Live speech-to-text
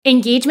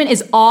Engagement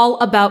is all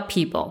about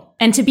people.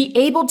 And to be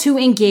able to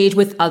engage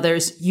with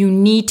others, you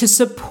need to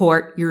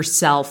support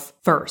yourself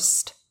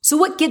first. So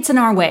what gets in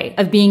our way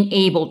of being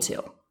able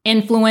to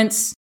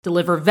influence,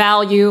 deliver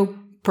value,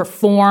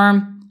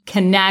 perform,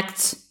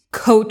 connect,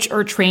 coach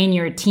or train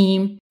your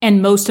team,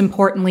 and most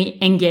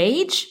importantly,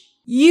 engage?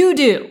 You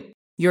do.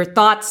 Your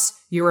thoughts,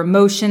 your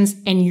emotions,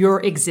 and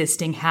your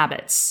existing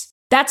habits.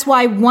 That's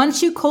why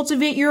once you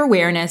cultivate your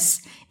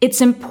awareness,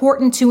 it's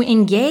important to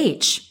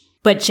engage.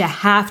 But you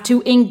have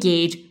to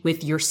engage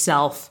with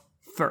yourself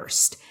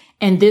first.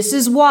 And this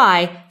is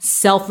why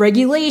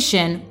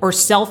self-regulation or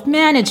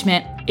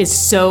self-management is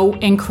so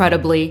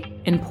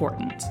incredibly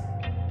important.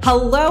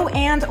 Hello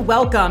and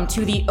welcome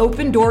to the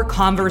Open Door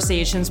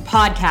Conversations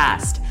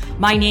podcast.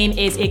 My name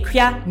is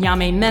Ikria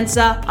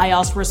Nyame-Mensah. I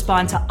also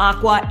respond to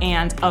Aqua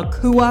and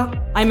Akua.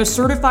 I'm a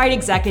certified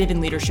executive and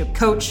leadership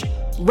coach,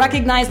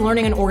 recognized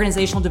learning and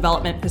organizational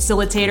development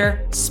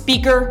facilitator,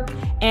 speaker,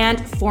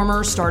 and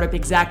former startup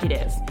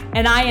executive.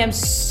 And I am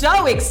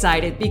so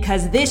excited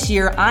because this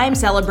year I'm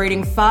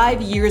celebrating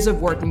 5 years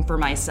of working for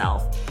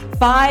myself,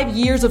 5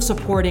 years of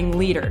supporting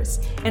leaders.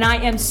 And I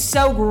am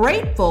so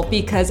grateful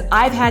because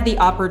I've had the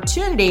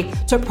opportunity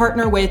to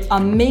partner with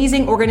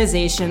amazing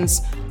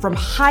organizations from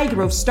high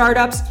growth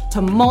startups to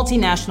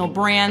multinational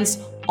brands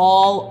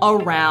all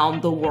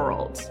around the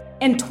world.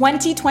 In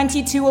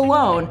 2022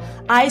 alone,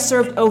 I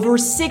served over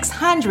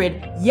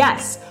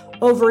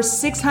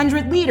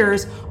 600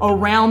 leaders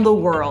around the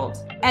world.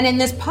 And in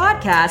this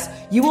podcast,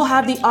 you will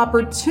have the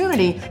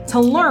opportunity to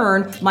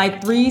learn my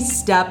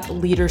 3-step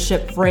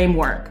leadership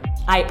framework.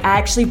 I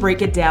actually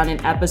break it down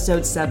in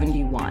episode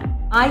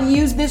 71. I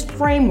use this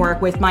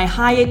framework with my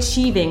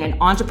high-achieving and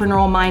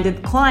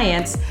entrepreneurial-minded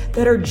clients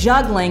that are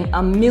juggling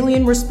a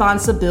million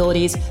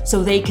responsibilities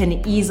so they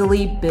can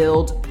easily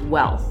build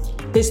wealth.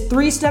 This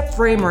 3-step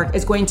framework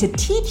is going to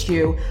teach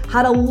you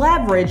how to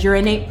leverage your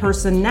innate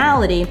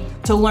personality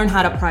to learn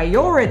how to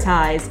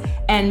prioritize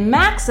and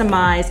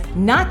maximize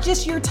not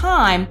just your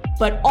time,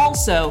 but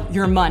also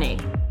your money.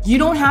 You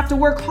don't have to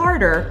work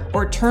harder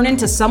or turn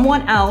into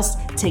someone else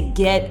to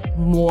get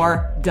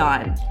more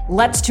done.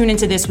 Let's tune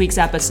into this week's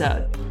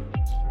episode.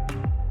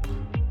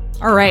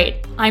 All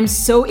right, I'm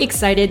so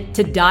excited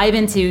to dive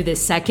into the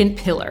second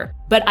pillar,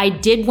 but I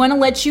did want to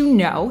let you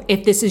know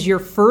if this is your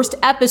first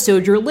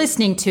episode you're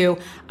listening to,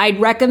 I'd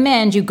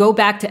recommend you go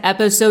back to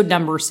episode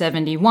number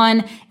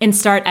 71 and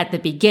start at the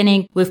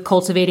beginning with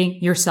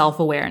cultivating your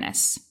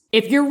self-awareness.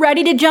 If you're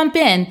ready to jump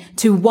in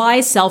to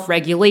why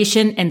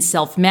self-regulation and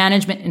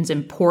self-management is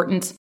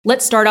important,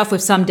 let's start off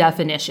with some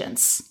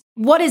definitions.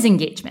 What is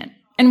engagement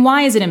and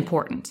why is it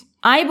important?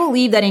 I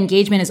believe that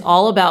engagement is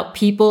all about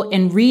people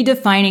and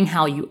redefining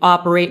how you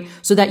operate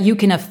so that you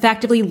can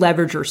effectively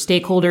leverage your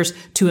stakeholders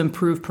to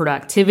improve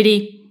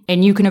productivity.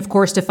 And you can, of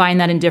course, define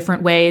that in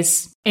different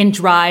ways and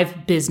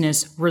drive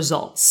business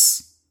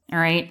results. All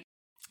right.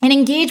 And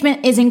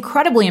engagement is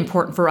incredibly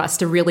important for us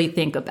to really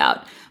think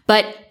about.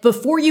 But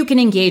before you can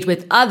engage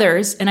with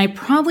others, and I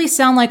probably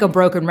sound like a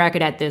broken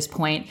record at this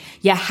point,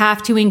 you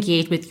have to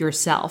engage with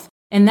yourself.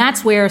 And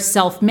that's where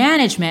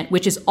self-management,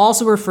 which is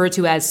also referred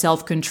to as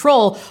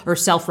self-control or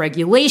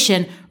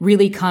self-regulation,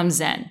 really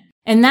comes in.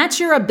 And that's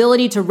your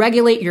ability to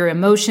regulate your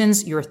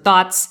emotions, your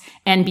thoughts,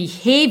 and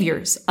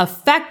behaviors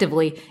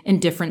effectively in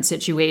different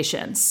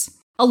situations.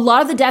 A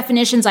lot of the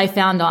definitions I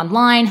found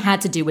online had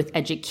to do with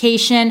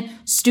education,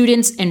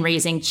 students, and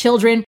raising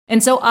children.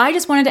 And so I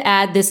just wanted to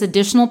add this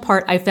additional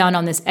part I found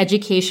on this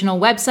educational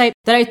website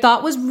that I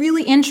thought was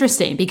really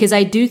interesting because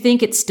I do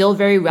think it's still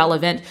very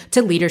relevant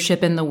to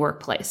leadership in the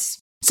workplace.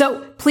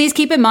 So please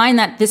keep in mind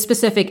that this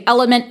specific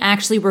element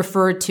actually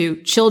referred to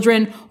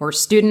children or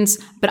students,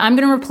 but I'm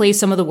going to replace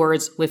some of the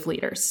words with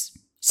leaders.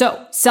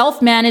 So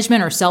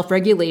self-management or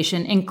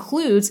self-regulation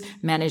includes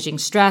managing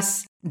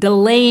stress,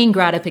 delaying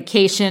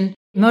gratification,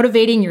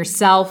 motivating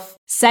yourself,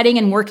 setting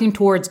and working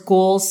towards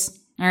goals.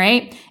 All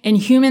right. And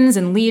humans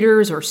and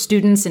leaders or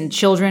students and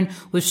children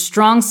with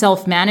strong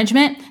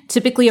self-management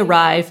typically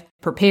arrive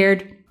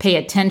prepared, pay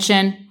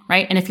attention,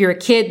 right? And if you're a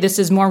kid, this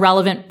is more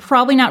relevant,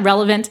 probably not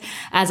relevant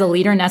as a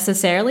leader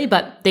necessarily,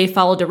 but they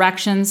follow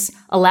directions,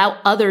 allow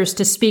others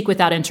to speak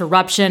without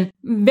interruption.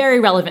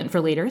 Very relevant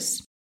for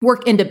leaders.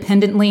 Work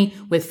independently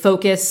with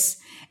focus.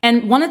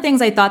 And one of the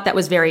things I thought that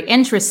was very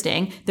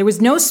interesting, there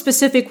was no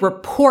specific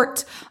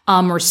report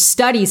or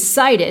study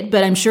cited,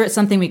 but I'm sure it's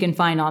something we can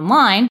find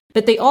online.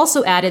 But they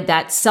also added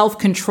that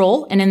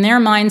self-control, and in their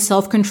mind,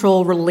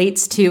 self-control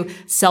relates to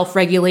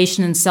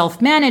self-regulation and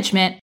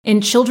self-management.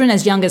 And children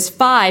as young as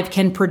 5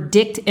 can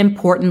predict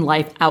important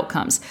life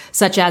outcomes,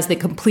 such as the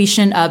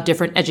completion of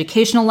different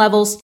educational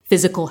levels,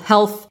 physical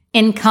health,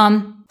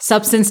 income,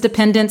 substance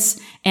dependence,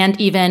 and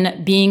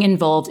even being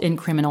involved in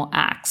criminal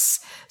acts.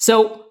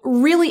 So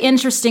really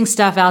interesting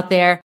stuff out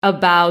there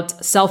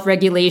about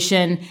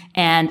self-regulation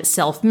and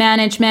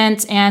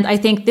self-management. And I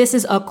think this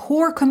is a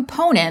core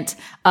component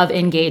of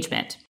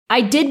engagement. I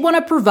did want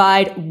to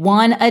provide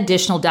one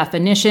additional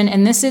definition,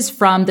 and this is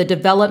from the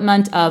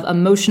Development of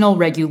Emotional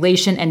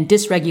Regulation and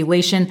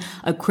Dysregulation,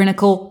 a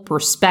Clinical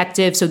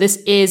Perspective. So this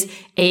is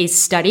a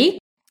study.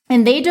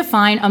 And they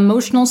define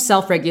emotional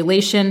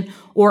self-regulation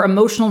or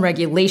emotional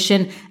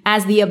regulation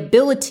as the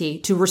ability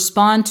to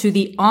respond to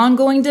the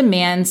ongoing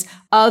demands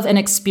of an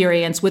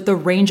experience with a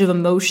range of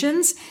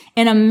emotions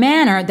in a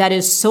manner that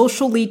is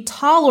socially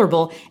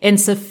tolerable and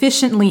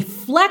sufficiently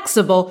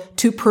flexible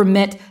to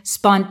permit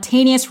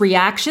spontaneous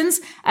reactions,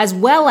 as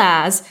well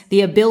as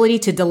the ability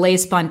to delay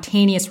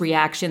spontaneous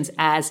reactions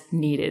as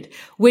needed,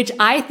 which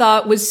I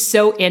thought was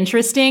so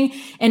interesting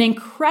and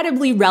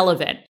incredibly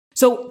relevant.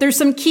 So there's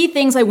some key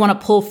things I want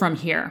to pull from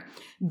here.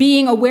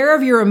 Being aware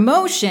of your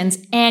emotions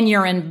and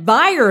your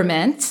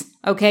environment,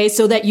 okay,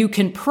 so that you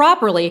can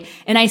properly,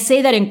 and I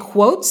say that in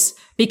quotes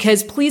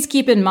because please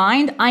keep in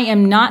mind, I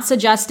am not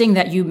suggesting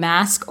that you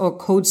mask or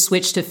code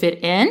switch to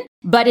fit in,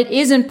 but it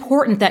is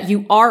important that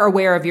you are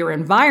aware of your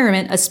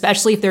environment,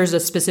 especially if there's a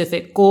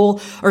specific goal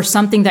or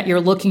something that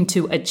you're looking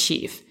to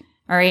achieve.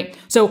 All right.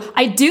 So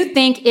I do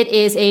think it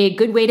is a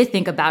good way to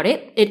think about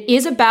it. It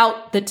is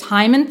about the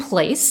time and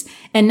place,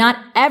 and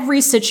not every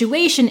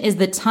situation is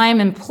the time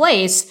and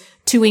place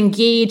to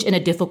engage in a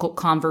difficult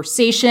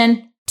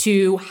conversation,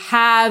 to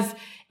have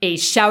a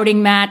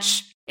shouting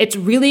match. It's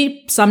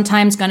really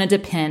sometimes going to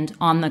depend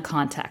on the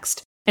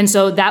context. And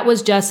so that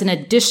was just an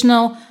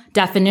additional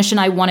definition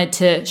I wanted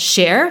to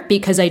share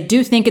because I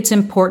do think it's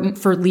important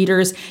for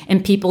leaders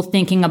and people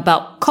thinking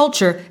about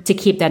culture to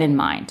keep that in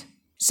mind.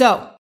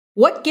 So,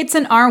 what gets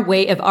in our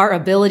way of our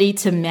ability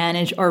to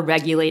manage or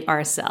regulate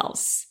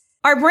ourselves?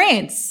 Our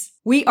brains.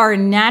 We are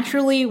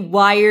naturally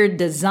wired,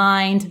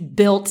 designed,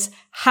 built.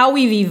 How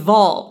we've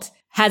evolved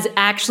has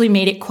actually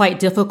made it quite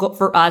difficult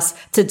for us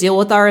to deal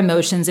with our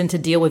emotions and to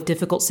deal with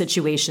difficult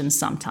situations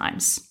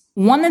sometimes.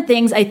 One of the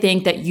things I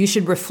think that you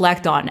should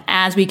reflect on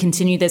as we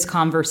continue this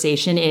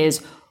conversation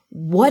is,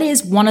 what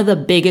is one of the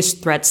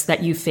biggest threats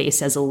that you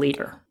face as a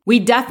leader? We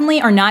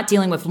definitely are not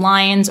dealing with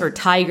lions or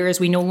tigers.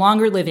 We no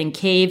longer live in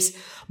caves.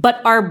 But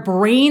our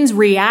brain's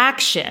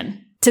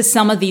reaction to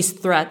some of these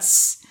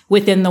threats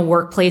within the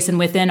workplace and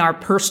within our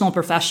personal,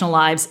 professional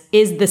lives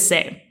is the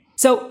same.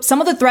 So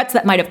some of the threats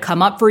that might have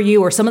come up for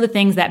you, or some of the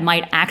things that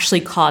might actually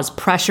cause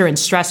pressure and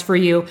stress for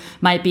you,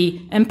 might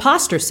be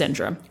imposter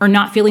syndrome or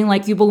not feeling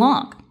like you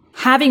belong,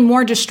 having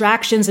more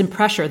distractions and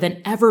pressure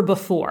than ever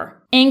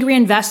before, angry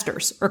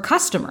investors or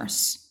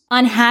customers,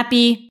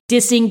 unhappy,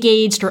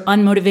 disengaged, or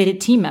unmotivated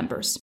team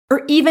members,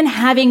 or even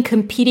having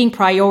competing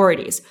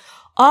priorities.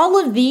 All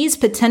of these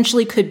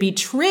potentially could be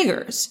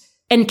triggers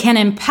and can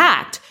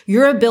impact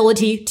your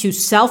ability to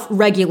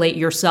self-regulate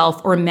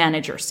yourself or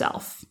manage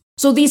yourself.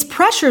 So these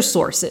pressure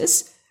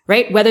sources,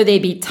 right, whether they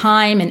be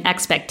time and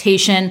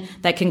expectation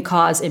that can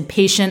cause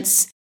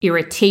impatience,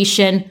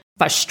 irritation,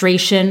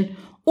 frustration,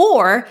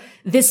 or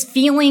this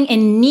feeling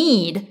and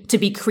need to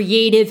be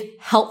creative,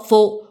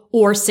 helpful,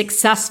 or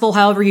successful,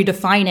 however you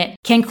define it,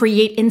 can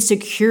create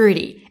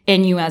insecurity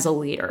in you as a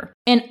leader.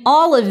 And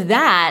all of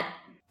that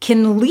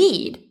can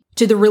lead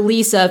to the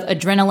release of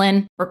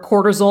adrenaline or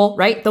cortisol,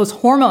 right? Those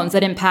hormones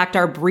that impact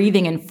our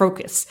breathing and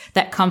focus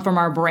that come from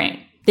our brain.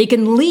 They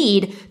can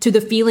lead to the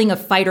feeling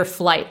of fight or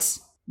flight,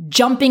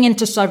 jumping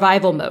into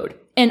survival mode,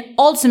 and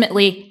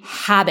ultimately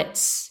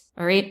habits,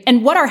 all right?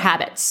 And what are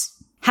habits?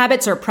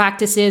 Habits are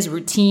practices,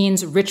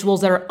 routines, rituals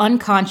that are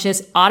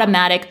unconscious,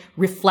 automatic,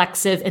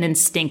 reflexive, and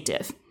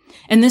instinctive.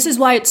 And this is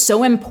why it's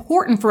so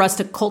important for us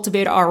to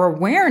cultivate our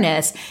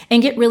awareness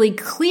and get really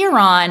clear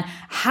on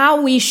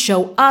how we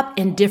show up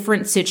in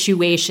different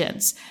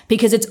situations.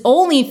 Because it's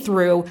only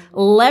through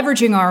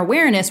leveraging our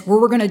awareness where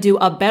we're going to do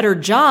a better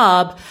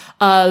job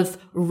of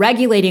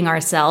regulating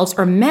ourselves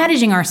or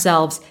managing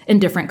ourselves in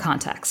different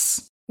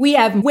contexts. We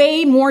have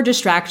way more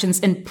distractions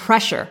and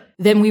pressure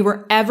than we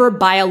were ever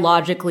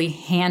biologically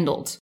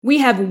handled. We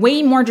have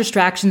way more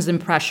distractions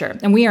and pressure,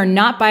 and we are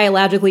not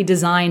biologically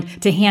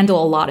designed to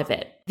handle a lot of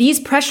it.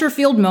 These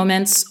pressure-filled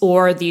moments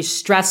or these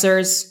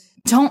stressors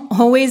don't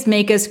always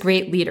make us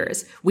great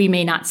leaders. We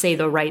may not say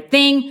the right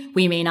thing,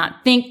 we may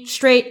not think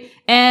straight,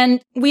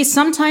 and we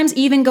sometimes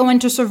even go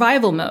into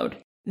survival mode.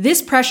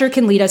 This pressure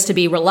can lead us to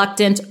be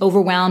reluctant,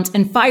 overwhelmed,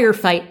 and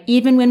firefight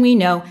even when we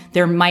know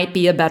there might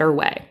be a better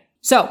way.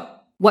 So,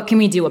 what can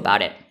we do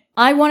about it?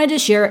 I wanted to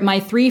share my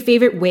 3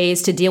 favorite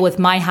ways to deal with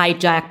my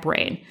hijacked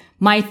brain.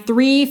 My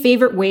 3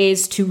 favorite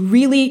ways to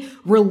really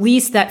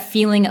release that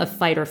feeling of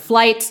fight or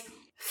flight,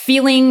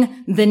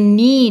 feeling the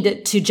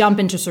need to jump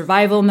into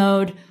survival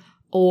mode,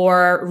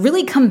 or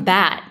really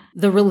combat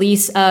the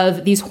release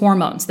of these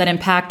hormones that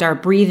impact our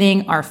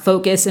breathing, our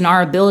focus, and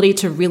our ability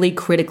to really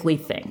critically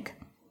think.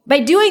 By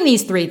doing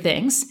these 3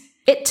 things,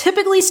 it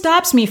typically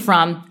stops me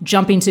from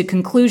jumping to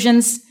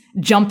conclusions,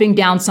 jumping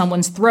down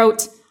someone's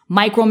throat,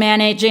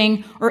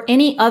 micromanaging, or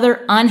any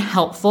other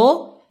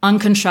unhelpful,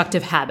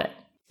 unconstructive habit.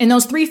 And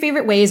those 3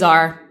 favorite ways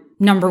are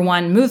number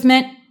 1,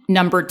 movement,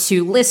 number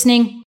 2,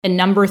 listening, and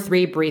number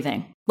 3,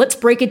 breathing. Let's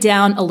break it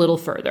down a little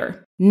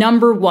further.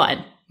 Number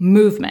 1,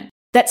 movement.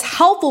 That's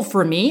helpful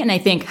for me, and I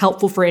think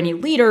helpful for any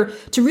leader,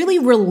 to really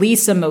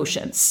release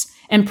emotions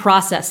and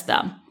process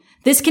them.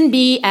 This can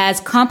be as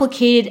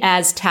complicated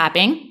as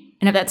tapping,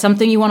 and if that's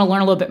something you want to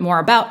learn a little bit more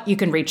about, you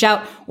can reach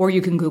out or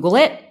you can Google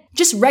it.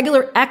 Just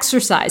regular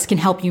exercise can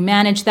help you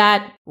manage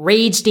that.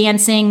 Rage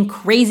dancing,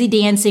 crazy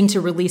dancing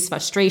to release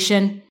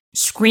frustration,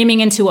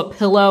 screaming into a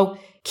pillow,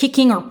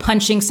 kicking or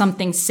punching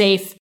something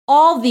safe.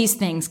 All these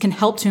things can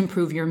help to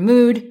improve your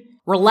mood,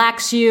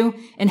 relax you,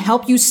 and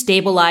help you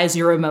stabilize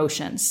your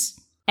emotions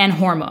and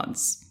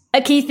hormones.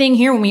 A key thing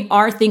here when we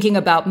are thinking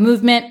about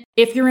movement,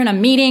 if you're in a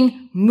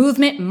meeting,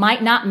 movement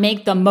might not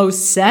make the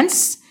most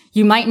sense.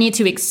 You might need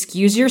to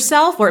excuse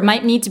yourself, or it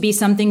might need to be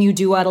something you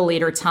do at a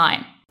later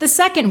time. The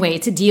second way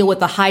to deal with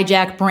the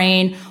hijacked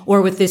brain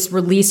or with this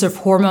release of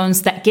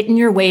hormones that get in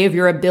your way of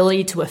your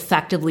ability to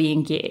effectively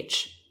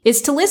engage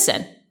is to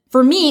listen.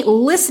 For me,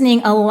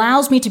 listening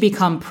allows me to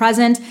become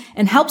present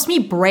and helps me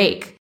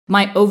break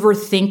my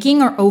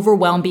overthinking or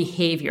overwhelmed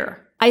behavior.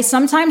 I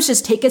sometimes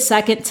just take a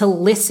second to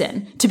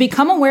listen, to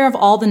become aware of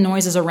all the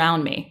noises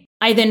around me.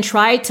 I then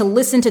try to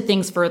listen to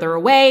things further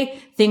away,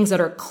 things that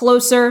are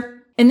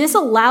closer, and this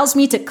allows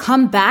me to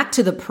come back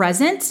to the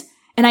present,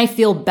 and I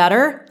feel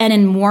better and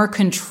in more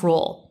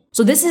control.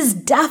 So this is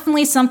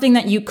definitely something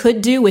that you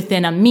could do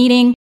within a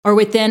meeting or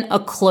within a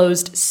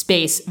closed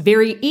space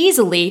very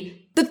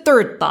easily. The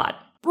third thought,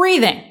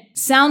 breathing.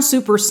 Sounds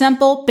super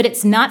simple, but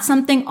it's not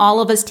something all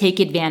of us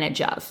take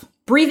advantage of.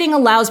 Breathing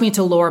allows me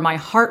to lower my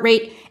heart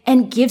rate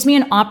and gives me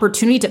an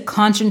opportunity to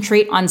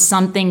concentrate on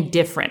something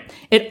different.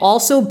 It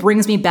also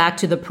brings me back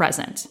to the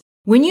present.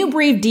 When you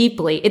breathe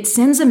deeply, it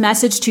sends a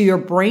message to your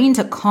brain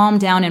to calm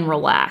down and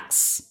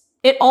relax.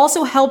 It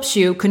also helps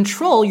you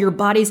control your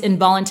body's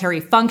involuntary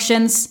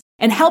functions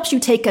and helps you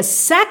take a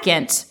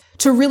second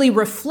to really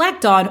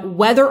reflect on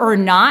whether or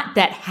not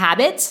that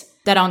habit,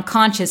 that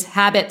unconscious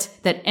habit,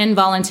 that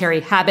involuntary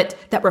habit,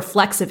 that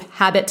reflexive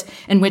habit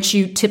in which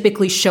you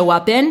typically show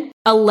up in,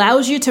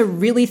 allows you to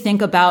really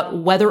think about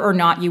whether or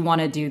not you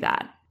want to do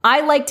that.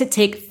 I like to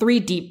take 3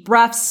 deep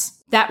breaths.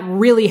 That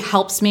really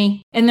helps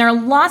me. And there are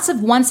lots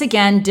of, once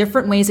again,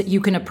 different ways that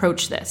you can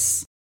approach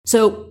this.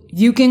 So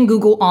you can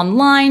Google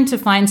online to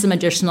find some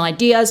additional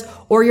ideas,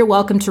 or you're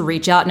welcome to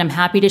reach out and I'm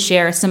happy to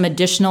share some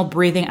additional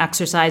breathing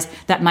exercise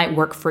that might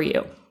work for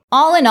you.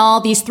 All in all,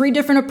 these 3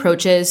 different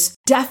approaches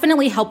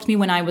definitely helped me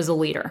when I was a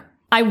leader.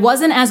 I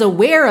wasn't as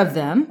aware of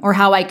them or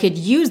how I could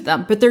use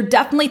them, but they're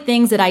definitely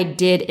things that I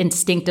did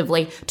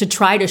instinctively to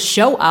try to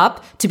show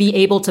up to be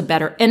able to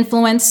better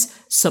influence,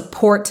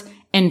 support,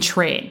 and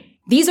train.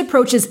 These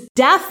approaches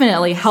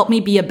definitely help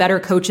me be a better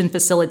coach and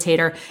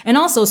facilitator and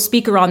also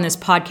speaker on this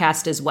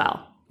podcast as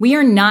well. We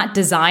are not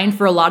designed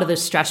for a lot of the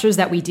stressors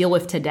that we deal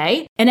with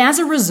today. And as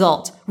a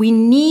result, we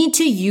need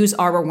to use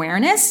our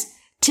awareness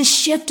to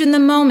shift in the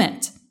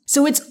moment.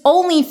 So it's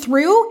only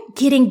through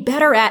getting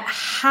better at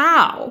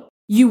how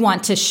you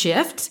want to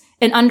shift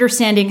and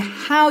understanding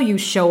how you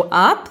show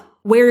up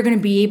where you're going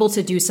to be able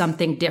to do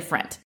something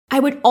different. I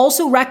would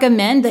also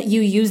recommend that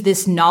you use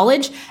this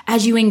knowledge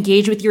as you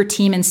engage with your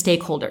team and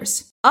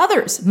stakeholders.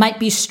 Others might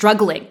be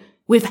struggling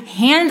with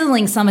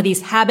handling some of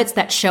these habits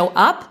that show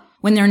up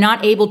when they're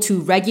not able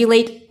to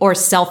regulate or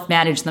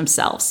self-manage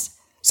themselves.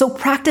 So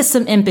practice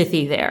some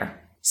empathy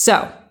there.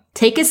 So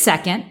take a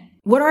second.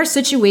 What are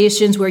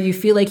situations where you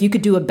feel like you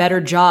could do a better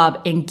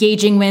job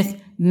engaging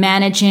with,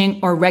 managing,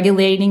 or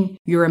regulating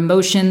your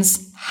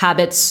emotions,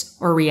 habits,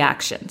 or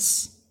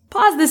reactions?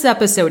 Pause this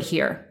episode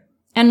here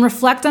and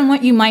reflect on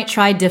what you might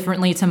try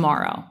differently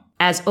tomorrow.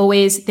 As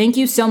always, thank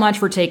you so much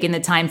for taking the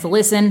time to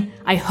listen.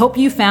 I hope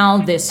you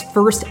found this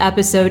first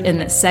episode in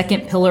the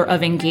second pillar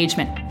of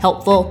engagement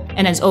helpful.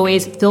 And as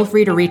always, feel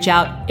free to reach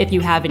out if you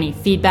have any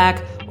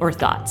feedback or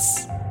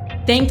thoughts.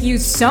 Thank you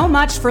so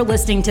much for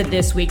listening to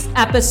this week's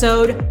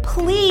episode.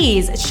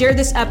 Please share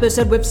this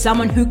episode with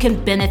someone who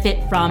can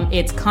benefit from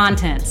its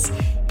contents.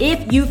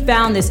 If you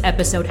found this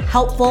episode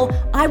helpful,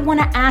 I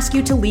want to ask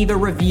you to leave a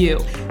review.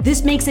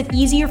 This makes it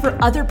easier for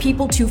other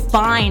people to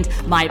find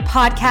my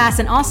podcast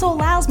and also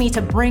allows me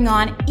to bring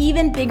on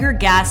even bigger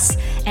guests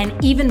and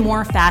even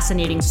more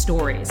fascinating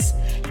stories.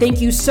 Thank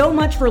you so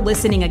much for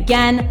listening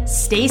again.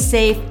 Stay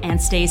safe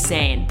and stay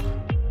sane.